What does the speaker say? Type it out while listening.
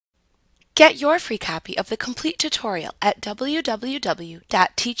Get your free copy of the complete tutorial at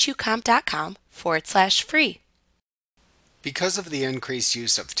www.teachucomp.com/free. Because of the increased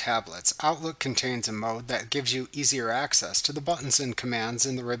use of tablets, Outlook contains a mode that gives you easier access to the buttons and commands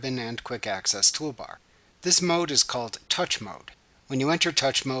in the ribbon and quick access toolbar. This mode is called Touch Mode. When you enter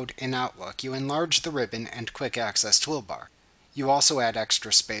Touch Mode in Outlook, you enlarge the ribbon and quick access toolbar. You also add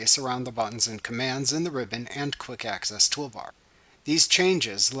extra space around the buttons and commands in the ribbon and quick access toolbar. These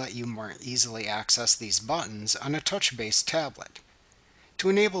changes let you more easily access these buttons on a touch-based tablet. To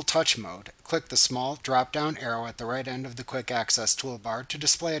enable Touch Mode, click the small drop-down arrow at the right end of the Quick Access toolbar to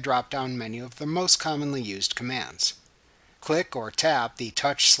display a drop-down menu of the most commonly used commands. Click or tap the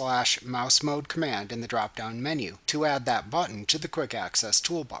Touch/Mouse Mode command in the drop-down menu to add that button to the Quick Access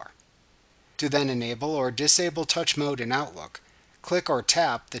toolbar. To then enable or disable Touch Mode in Outlook, click or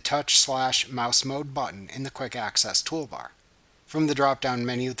tap the Touch/Mouse Mode button in the Quick Access toolbar. From the drop-down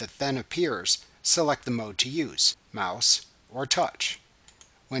menu that then appears, select the mode to use, mouse or touch.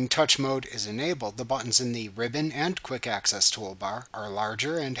 When Touch Mode is enabled, the buttons in the Ribbon and Quick Access toolbar are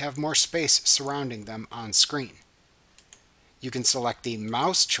larger and have more space surrounding them on screen. You can select the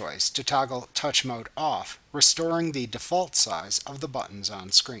mouse choice to toggle Touch Mode off, restoring the default size of the buttons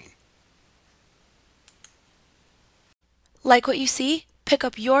on screen. Like what you see? Pick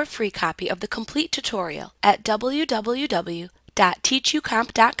up your free copy of the complete tutorial at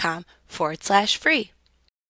www.teachucomp.com/free.